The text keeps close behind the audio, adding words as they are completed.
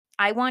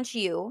I want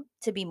you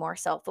to be more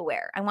self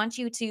aware. I want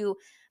you to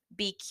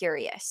be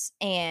curious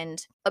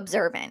and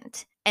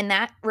observant. And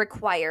that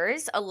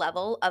requires a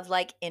level of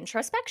like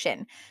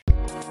introspection.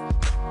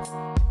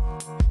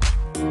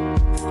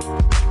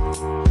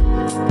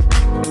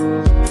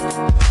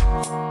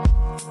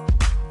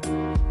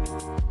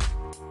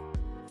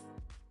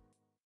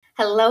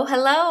 Hello,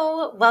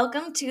 hello.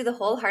 Welcome to the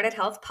Wholehearted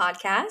Health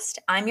Podcast.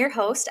 I'm your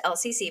host,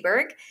 Elsie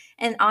Seberg.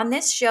 And on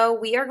this show,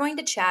 we are going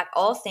to chat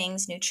all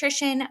things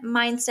nutrition,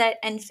 mindset,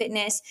 and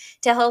fitness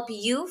to help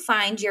you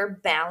find your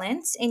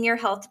balance in your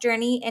health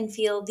journey and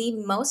feel the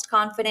most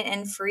confident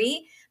and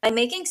free by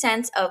making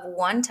sense of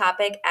one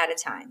topic at a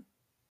time.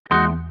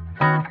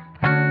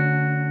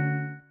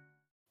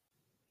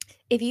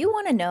 If you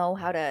want to know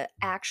how to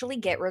actually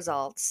get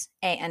results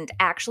and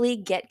actually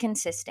get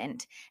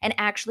consistent and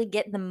actually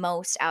get the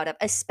most out of,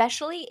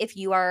 especially if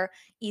you are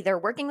either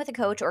working with a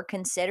coach or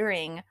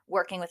considering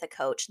working with a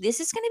coach,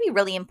 this is going to be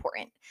really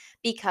important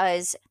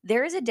because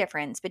there is a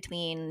difference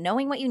between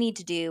knowing what you need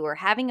to do or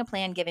having a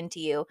plan given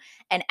to you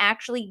and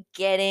actually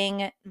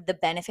getting the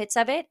benefits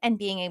of it and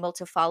being able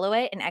to follow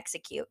it and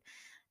execute.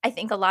 I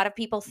think a lot of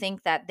people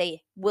think that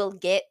they will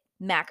get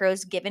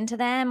macros given to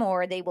them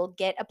or they will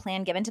get a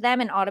plan given to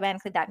them and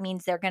automatically that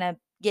means they're going to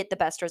get the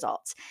best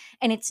results.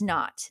 And it's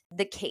not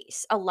the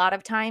case. A lot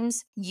of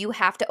times you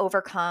have to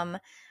overcome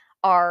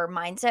our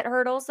mindset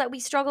hurdles that we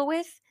struggle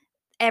with.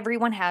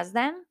 Everyone has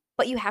them,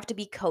 but you have to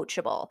be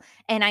coachable.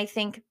 And I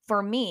think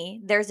for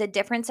me, there's a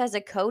difference as a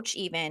coach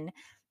even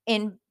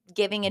in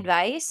giving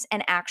advice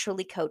and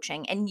actually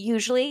coaching. And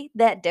usually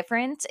that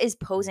difference is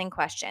posing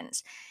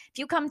questions. If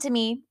you come to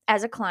me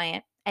as a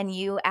client and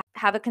you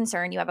have a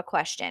concern, you have a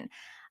question,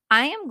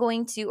 I am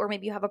going to, or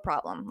maybe you have a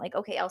problem, like,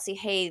 okay, Elsie,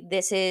 hey,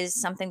 this is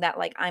something that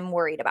like I'm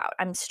worried about.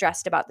 I'm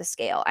stressed about the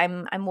scale.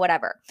 I'm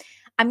whatever.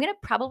 I'm going to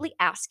probably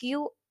ask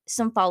you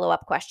some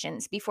follow-up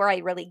questions before I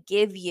really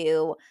give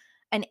you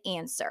an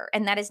answer.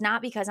 And that is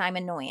not because I'm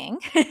annoying.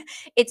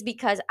 It's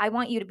because I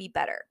want you to be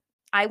better.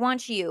 I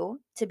want you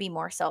to be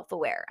more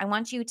self-aware. I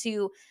want you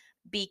to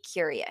be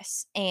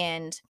curious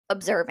and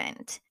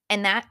observant.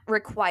 And that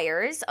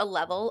requires a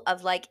level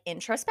of like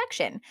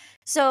introspection.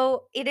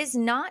 So it is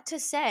not to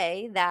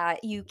say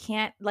that you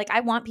can't, like,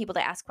 I want people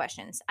to ask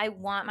questions. I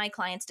want my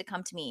clients to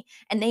come to me,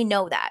 and they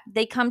know that.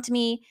 They come to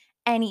me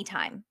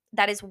anytime.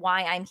 That is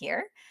why I'm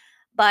here.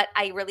 But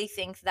I really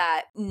think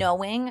that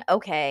knowing,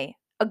 okay,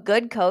 a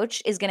good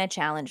coach is going to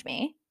challenge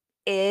me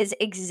is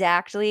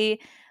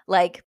exactly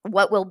like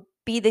what will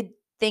be the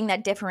thing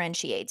that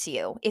differentiates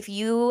you. If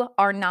you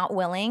are not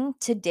willing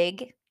to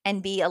dig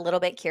and be a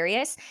little bit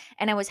curious.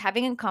 And I was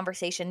having a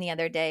conversation the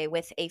other day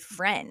with a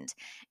friend,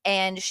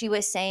 and she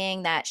was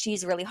saying that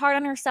she's really hard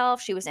on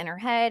herself. She was in her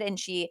head, and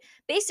she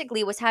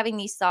basically was having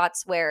these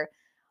thoughts where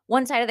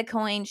one side of the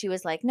coin she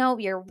was like, no,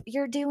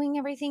 you're doing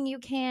everything you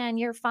can,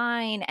 you're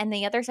fine, and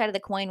the other side of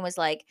the coin was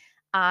like,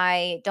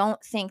 I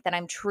don't think that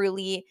I'm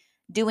truly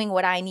doing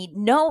what I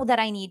know that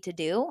I need to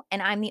do,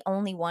 and I'm the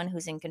only one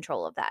who's in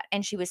control of that.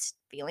 And she was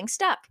feeling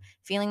stuck,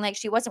 feeling like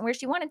she wasn't where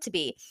she wanted to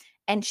be,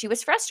 and she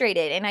was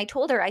frustrated. And I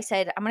told her, I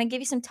said, I'm going to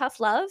give you some tough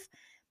love.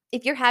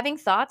 If you're having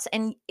thoughts,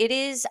 and it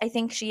is, I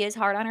think she is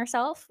hard on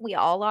herself, we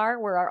all are,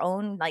 we're our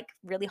own like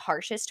really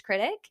harshest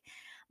critic.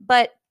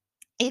 But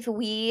if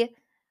we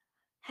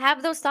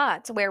have those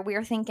thoughts where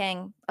we're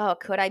thinking, oh,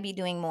 could I be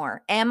doing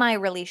more? Am I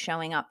really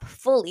showing up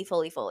fully,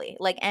 fully, fully?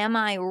 Like, am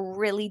I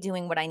really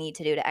doing what I need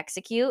to do to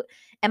execute?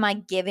 Am I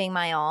giving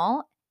my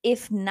all?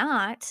 If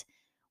not,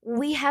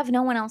 we have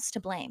no one else to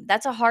blame.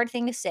 That's a hard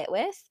thing to sit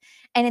with.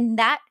 And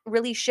that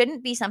really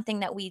shouldn't be something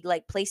that we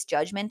like place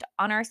judgment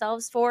on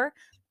ourselves for.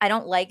 I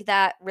don't like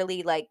that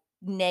really like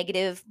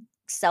negative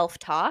self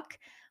talk,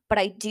 but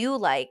I do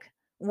like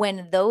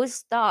when those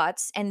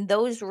thoughts and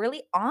those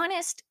really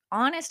honest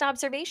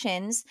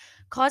observations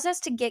cause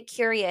us to get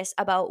curious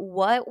about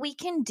what we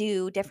can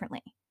do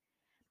differently.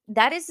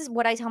 That is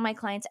what I tell my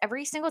clients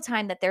every single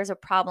time that there's a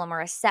problem or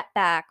a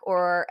setback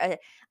or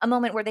a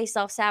moment where they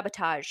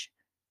self-sabotage.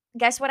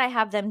 Guess what I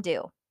have them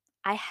do?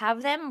 I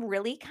have them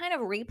really kind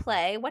of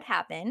replay what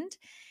happened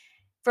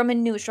from a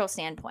neutral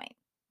standpoint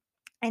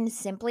and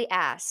simply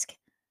ask,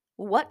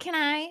 what can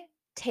I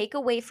take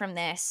away from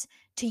this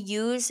to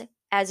use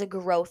as a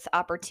growth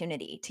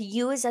opportunity, to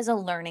use as a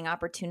learning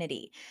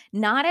opportunity,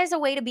 not as a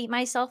way to beat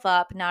myself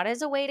up, not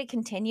as a way to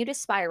continue to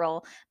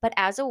spiral, but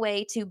as a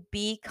way to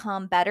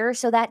become better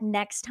so that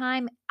next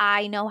time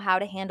I know how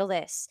to handle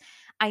this.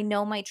 I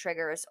know my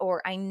triggers,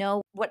 or I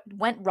know what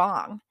went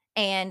wrong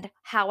and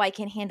how I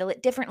can handle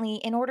it differently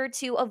in order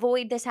to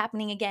avoid this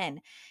happening again.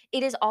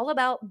 It is all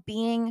about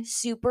being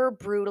super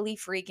brutally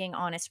freaking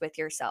honest with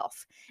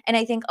yourself. And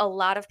I think a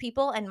lot of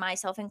people, and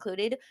myself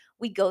included,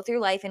 we go through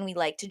life and we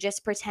like to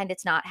just pretend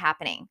it's not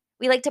happening.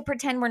 We like to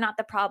pretend we're not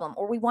the problem,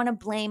 or we want to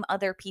blame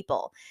other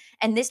people.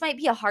 And this might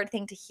be a hard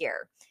thing to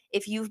hear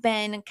if you've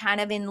been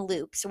kind of in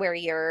loops where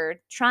you're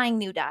trying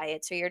new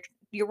diets, or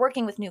you're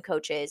working with new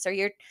coaches, or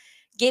you're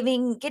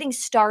getting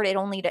started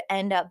only to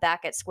end up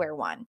back at square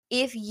one.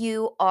 If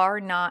you are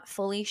not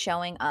fully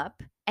showing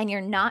up and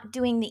you're not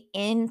doing the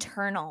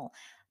internal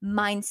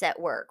mindset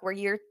work where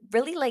you're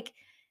really like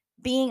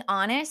being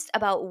honest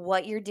about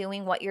what you're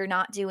doing, what you're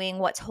not doing,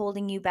 what's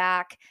holding you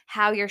back,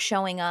 how you're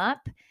showing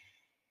up.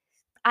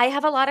 I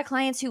have a lot of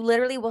clients who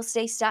literally will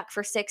stay stuck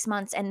for 6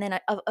 months and then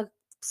a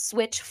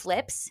switch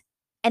flips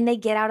and they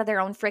get out of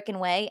their own freaking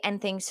way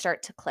and things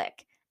start to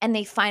click. And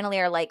they finally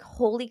are like,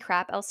 "Holy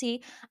crap,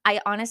 Elsie,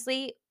 I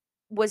honestly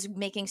was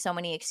making so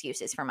many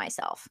excuses for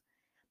myself."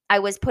 I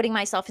was putting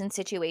myself in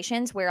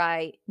situations where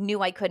I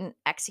knew I couldn't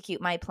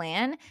execute my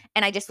plan,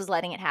 and I just was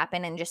letting it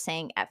happen and just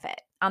saying "F it."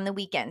 On the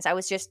weekends, I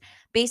was just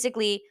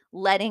basically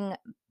letting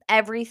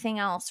everything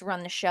else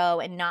run the show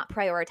and not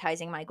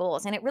prioritizing my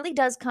goals, and it really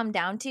does come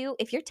down to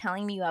if you're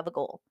telling me you have a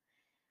goal.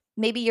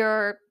 Maybe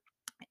you're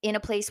in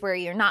a place where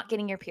you're not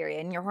getting your period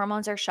and your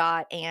hormones are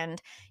shot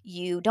and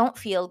you don't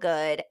feel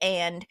good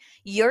and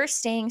you're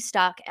staying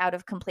stuck out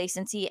of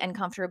complacency and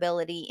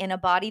comfortability in a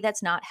body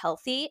that's not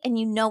healthy and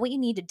you know what you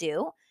need to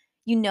do.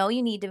 You know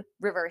you need to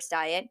reverse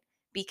diet,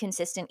 be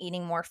consistent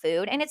eating more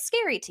food and it's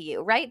scary to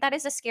you, right? That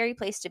is a scary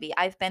place to be.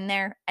 I've been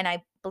there and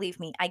I believe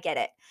me, I get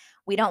it.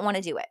 We don't want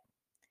to do it.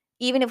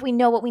 Even if we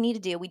know what we need to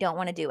do, we don't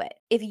wanna do it.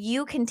 If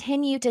you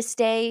continue to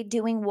stay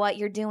doing what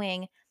you're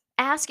doing,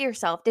 ask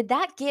yourself, "Did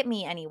that get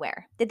me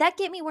anywhere? Did that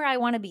get me where I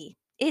wanna be?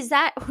 Is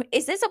that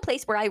is this a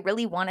place where I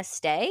really wanna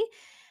stay?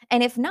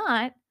 And if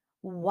not,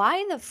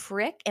 why the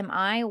frick am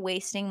I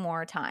wasting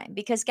more time?"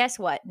 Because guess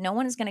what? No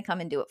one is gonna come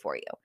and do it for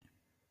you.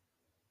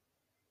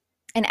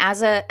 And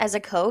as a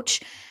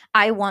coach,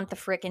 I want the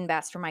frickin'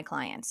 best for my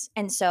clients.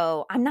 And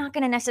so I'm not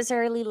going to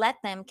necessarily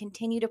let them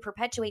continue to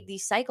perpetuate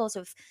these cycles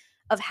of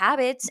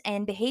habits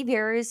and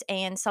behaviors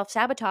and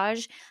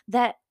self-sabotage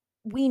that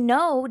we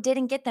know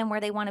didn't get them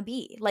where they want to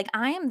be. Like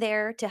I am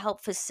there to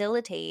help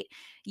facilitate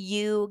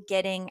you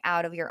getting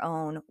out of your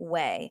own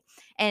way.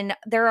 And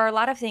there are a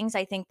lot of things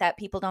I think that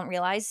people don't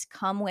realize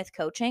come with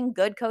coaching,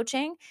 good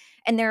coaching,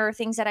 and there are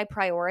things that I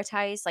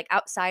prioritize like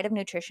outside of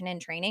nutrition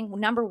and training.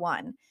 Number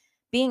 1,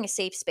 being a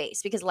safe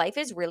space because life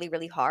is really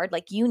really hard.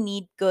 Like you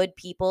need good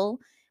people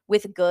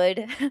with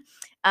good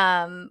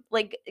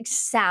like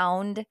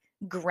sound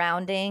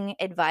grounding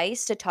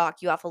advice to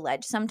talk you off a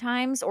ledge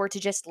sometimes or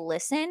to just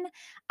listen.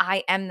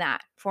 I am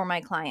that for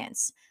my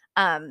clients.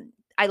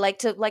 I like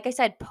to, like I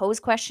said, pose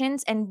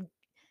questions and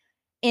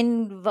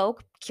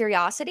invoke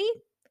curiosity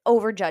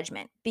over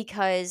judgment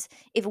because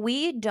if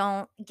we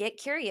don't get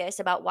curious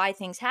about why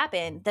things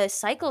happen, the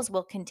cycles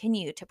will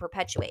continue to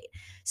perpetuate.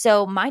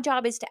 So, my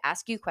job is to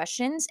ask you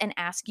questions and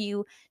ask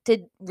you to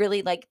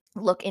really like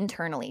look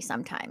internally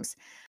sometimes.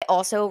 I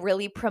also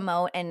really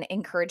promote and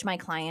encourage my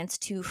clients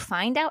to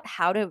find out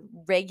how to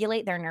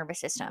regulate their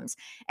nervous systems.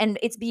 And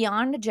it's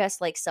beyond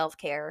just like self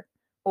care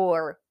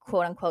or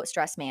quote unquote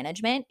stress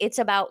management. It's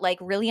about like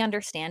really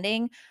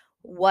understanding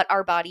what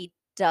our body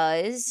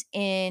does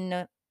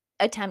in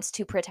attempts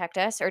to protect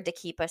us or to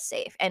keep us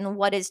safe and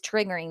what is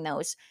triggering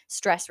those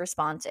stress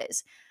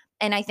responses.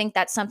 And I think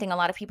that's something a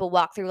lot of people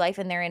walk through life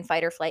and they're in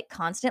fight or flight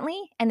constantly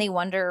and they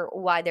wonder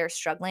why they're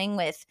struggling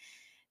with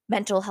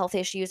mental health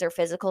issues or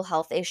physical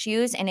health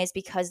issues and it's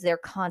because they're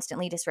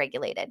constantly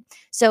dysregulated.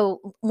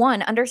 So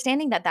one,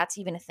 understanding that that's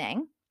even a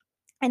thing,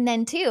 and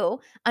then two,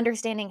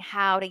 understanding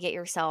how to get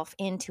yourself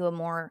into a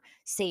more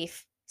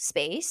safe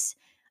space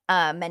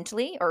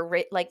mentally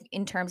or like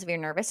in terms of your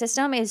nervous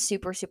system is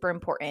super, super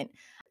important.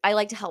 I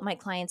like to help my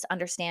clients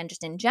understand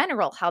just in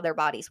general how their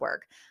bodies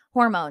work,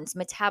 hormones,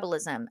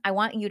 metabolism. I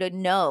want you to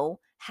know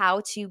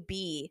how to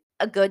be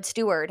a good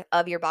steward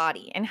of your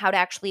body and how to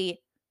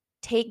actually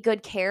take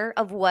good care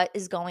of what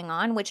is going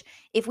on, which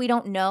if we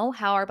don't know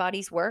how our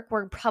bodies work,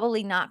 we're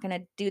probably not going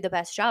to do the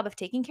best job of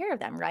taking care of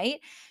them,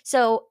 right?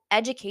 So,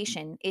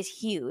 education is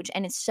huge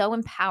and it's so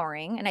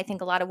empowering. And I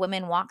think a lot of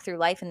women walk through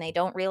life and they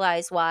don't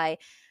realize why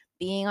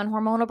being on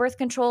hormonal birth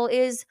control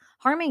is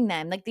harming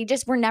them. Like they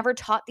just were never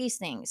taught these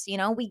things. You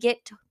know, we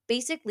get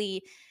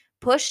basically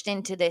pushed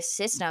into this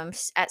system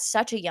at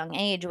such a young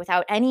age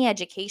without any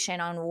education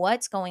on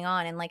what's going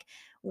on and like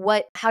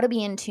what how to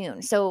be in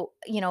tune. So,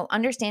 you know,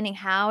 understanding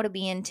how to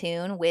be in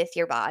tune with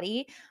your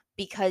body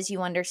because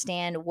you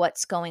understand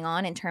what's going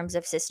on in terms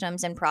of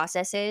systems and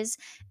processes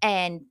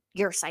and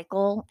your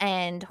cycle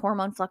and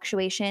hormone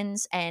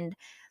fluctuations and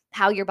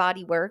how your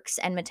body works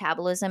and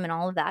metabolism and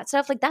all of that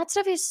stuff. Like that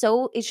stuff is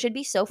so it should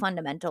be so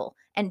fundamental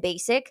and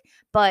basic,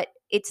 but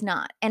it's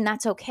not. And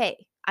that's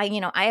okay. I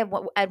have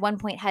at one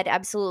point had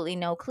absolutely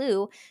no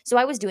clue. So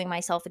I was doing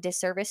myself a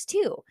disservice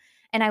too.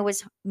 And I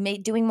was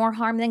doing more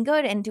harm than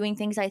good and doing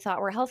things I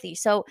thought were healthy.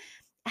 So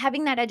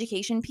having that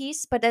education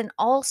piece, but then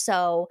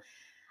also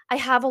I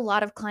have a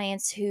lot of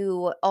clients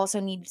who also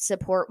need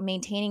support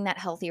maintaining that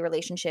healthy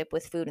relationship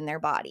with food in their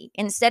body.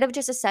 Instead of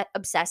just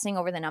obsessing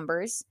over the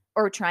numbers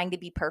or trying to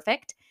be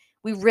perfect,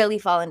 we really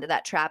fall into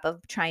that trap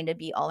of trying to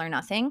be all or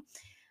nothing.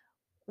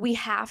 We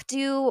have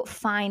to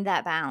find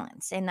that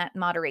balance and that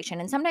moderation.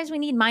 And sometimes we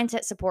need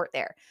mindset support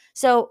there.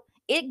 So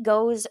it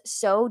goes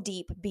so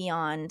deep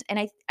beyond.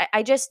 And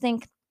I just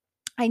think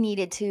I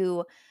needed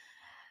to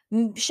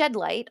shed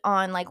light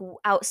on like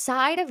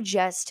outside of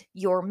just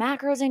your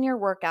macros and your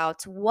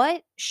workouts,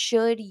 what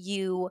should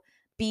you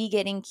be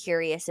getting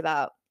curious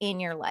about in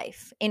your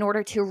life in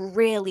order to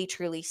really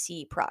truly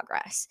see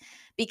progress,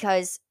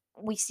 because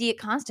we see it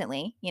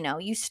constantly.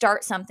 You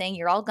start something,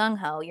 you're all gung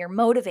ho, you're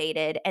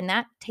motivated, and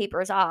that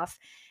tapers off.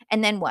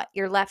 And then what?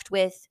 You're left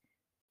with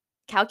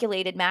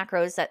calculated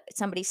macros that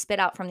somebody spit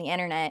out from the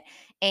internet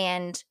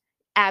and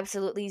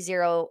absolutely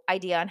zero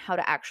idea on how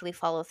to actually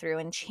follow through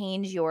and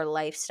change your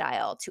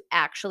lifestyle to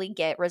actually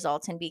get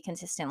results and be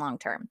consistent long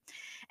term.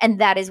 And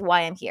that is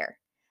why I'm here.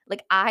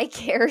 Like, I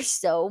care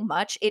so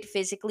much. It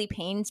physically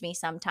pains me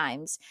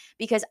sometimes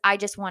because I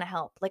just want to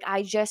help. Like,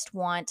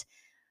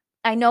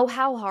 I know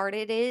how hard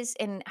it is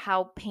and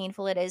how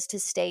painful it is to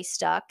stay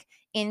stuck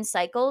in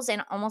cycles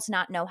and almost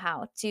not know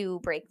how to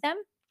break them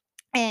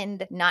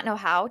and not know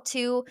how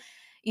to,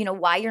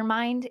 why your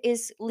mind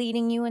is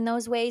leading you in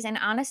those ways. And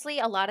honestly,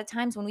 a lot of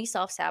times when we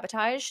self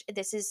sabotage,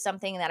 this is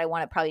something that I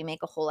want to probably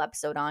make a whole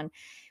episode on.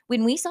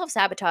 When we self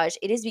sabotage,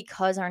 it is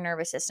because our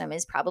nervous system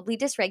is probably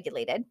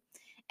dysregulated.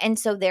 And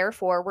so,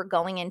 therefore, we're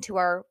going into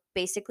our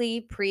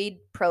basically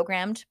pre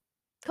programmed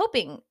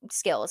coping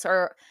skills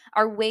or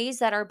our ways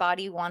that our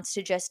body wants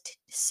to just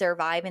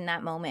survive in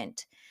that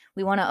moment.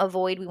 We want to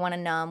avoid, we want to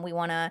numb, we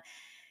want to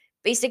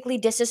basically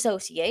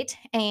disassociate.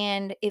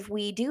 And if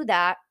we do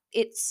that,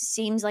 it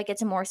seems like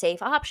it's a more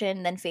safe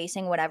option than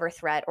facing whatever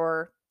threat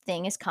or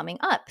thing is coming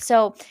up.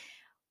 So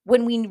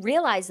when we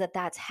realize that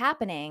that's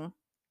happening,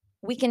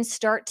 we can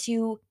start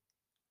to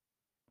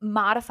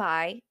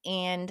modify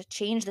and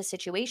change the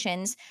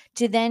situations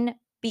to then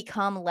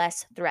become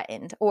less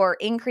threatened or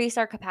increase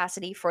our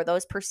capacity for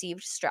those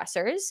perceived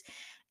stressors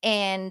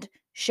and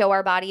show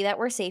our body that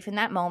we're safe in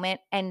that moment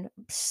and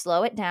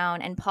slow it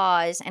down and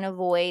pause and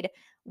avoid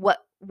what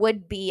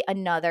would be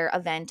another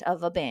event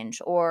of a binge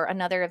or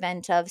another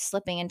event of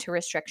slipping into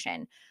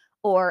restriction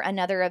or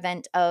another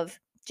event of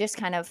just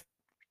kind of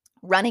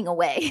running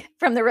away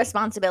from the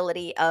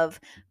responsibility of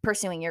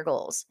pursuing your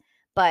goals.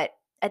 But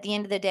at the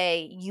end of the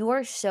day, you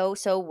are so,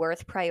 so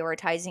worth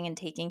prioritizing and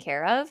taking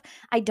care of.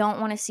 I don't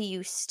want to see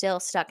you still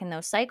stuck in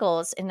those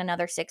cycles in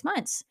another 6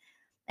 months.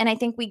 And I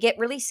think we get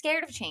really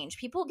scared of change.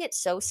 People get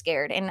so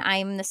scared, and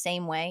I'm the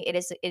same way. It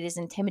is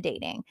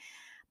intimidating.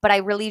 But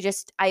I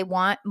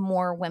want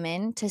more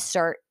women to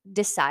start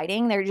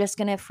deciding they're just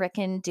going to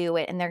fricking do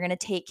it, and they're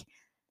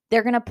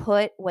going to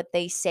put what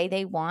they say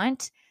they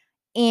want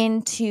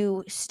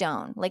into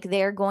stone. Like,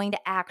 they're going to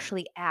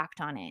actually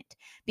act on it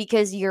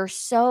because you're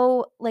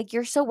so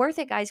worth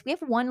it, guys. We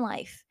have one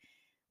life,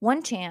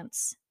 one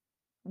chance,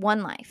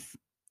 one life.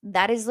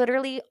 That is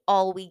literally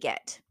all we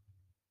get.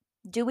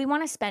 Do we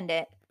want to spend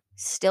it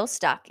still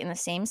stuck in the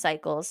same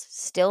cycles,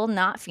 still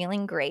not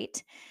feeling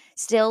great,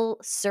 still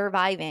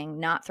surviving,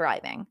 not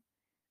thriving?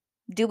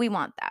 Do we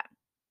want that?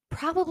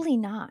 Probably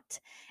not.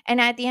 And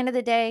at the end of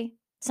the day,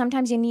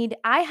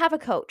 I have a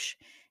coach.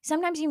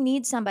 Sometimes you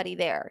need somebody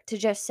there to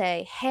just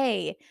say,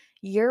 hey,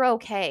 you're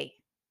okay.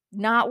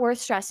 Not worth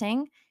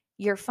stressing.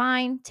 You're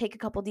fine. Take a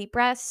couple deep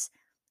breaths.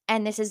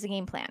 And this is the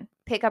game plan.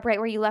 Pick up right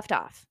where you left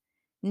off.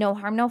 No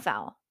harm, no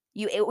foul.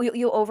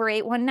 You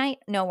overate one night?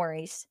 No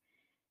worries.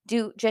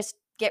 Just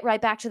get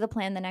right back to the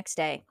plan the next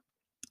day.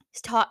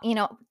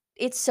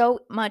 It's so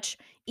much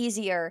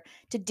easier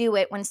to do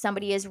it when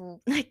somebody is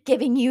like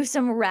giving you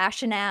some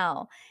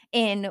rationale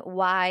in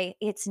why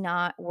it's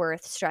not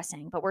worth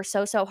stressing. But we're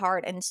so, so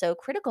hard and so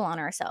critical on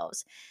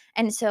ourselves.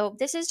 And so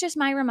this is just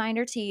my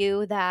reminder to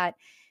you that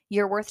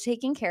you're worth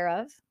taking care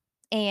of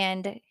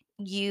and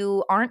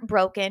you aren't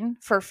broken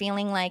for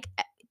feeling like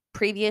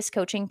previous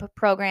coaching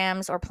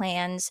programs or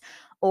plans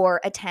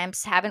or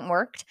attempts haven't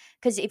worked.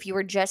 Because if you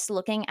were just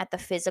looking at the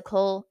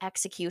physical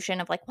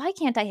execution of like, why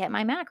can't I hit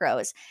my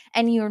macros?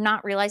 And you're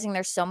not realizing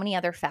there's so many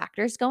other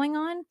factors going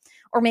on,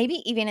 or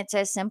maybe even it's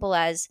as simple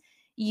as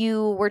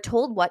you were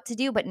told what to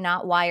do, but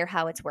not why or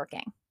how it's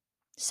working.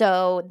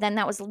 So then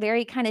that was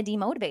very kind of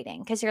demotivating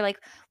because you're like,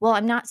 well,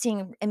 I'm not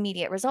seeing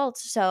immediate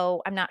results.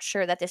 So I'm not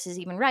sure that this is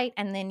even right.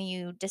 And then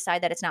you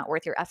decide that it's not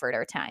worth your effort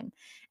or time.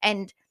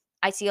 And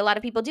I see a lot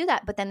of people do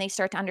that, but then they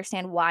start to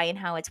understand why and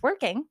how it's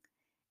working.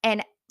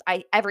 And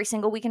every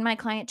single week in my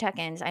client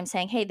check-ins, I'm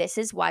saying, hey, this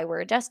is why we're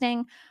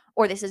adjusting,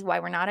 or this is why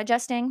we're not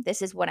adjusting.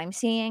 This is what I'm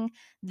seeing.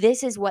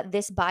 This is what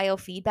this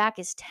biofeedback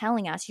is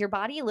telling us. Your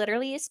body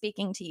literally is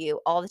speaking to you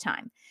all the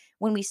time.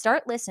 When we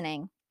start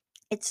listening,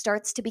 it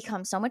starts to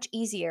become so much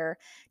easier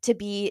to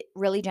be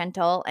really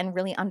gentle and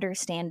really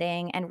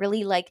understanding and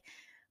really like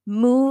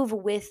move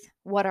with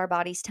what our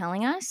body's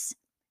telling us.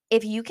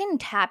 If you can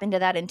tap into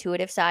that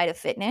intuitive side of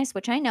fitness,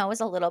 which I know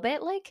is a little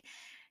bit like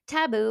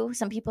taboo.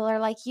 Some people are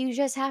like, you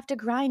just have to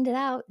grind it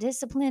out,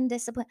 discipline,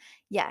 discipline.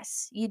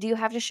 Yes, you do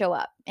have to show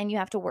up and you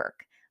have to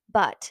work,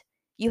 but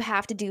you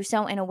have to do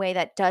so in a way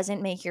that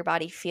doesn't make your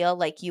body feel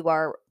like you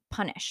are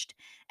punished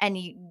and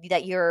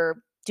that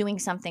you're doing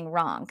something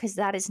wrong, because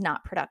that is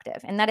not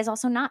productive. And that is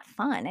also not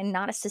fun and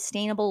not a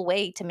sustainable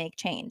way to make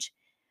change.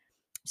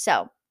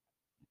 So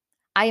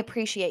I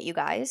appreciate you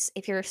guys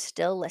if you're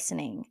still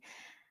listening.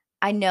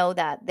 I know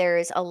that there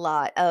is a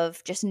lot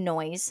of just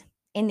noise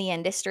in the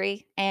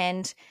industry,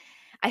 and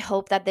I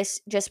hope that this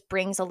just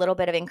brings a little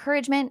bit of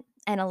encouragement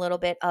and a little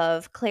bit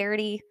of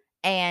clarity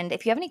And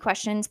if you have any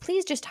questions,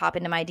 please just hop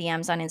into my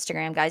DMs on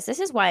Instagram, guys. This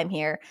is why I'm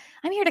here.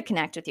 I'm here to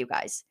connect with you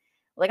guys.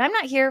 Like, I'm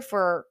not here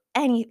for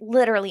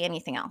literally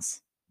anything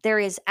else. There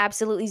is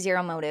absolutely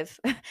zero motive,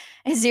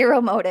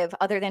 zero motive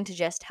other than to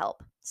just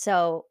help.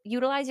 So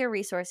utilize your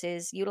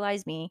resources,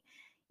 utilize me,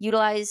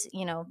 utilize,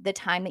 the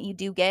time that you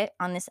do get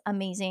on this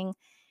amazing,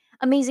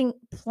 amazing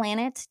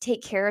planet.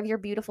 Take care of your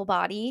beautiful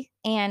body.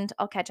 And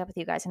I'll catch up with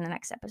you guys in the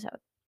next episode.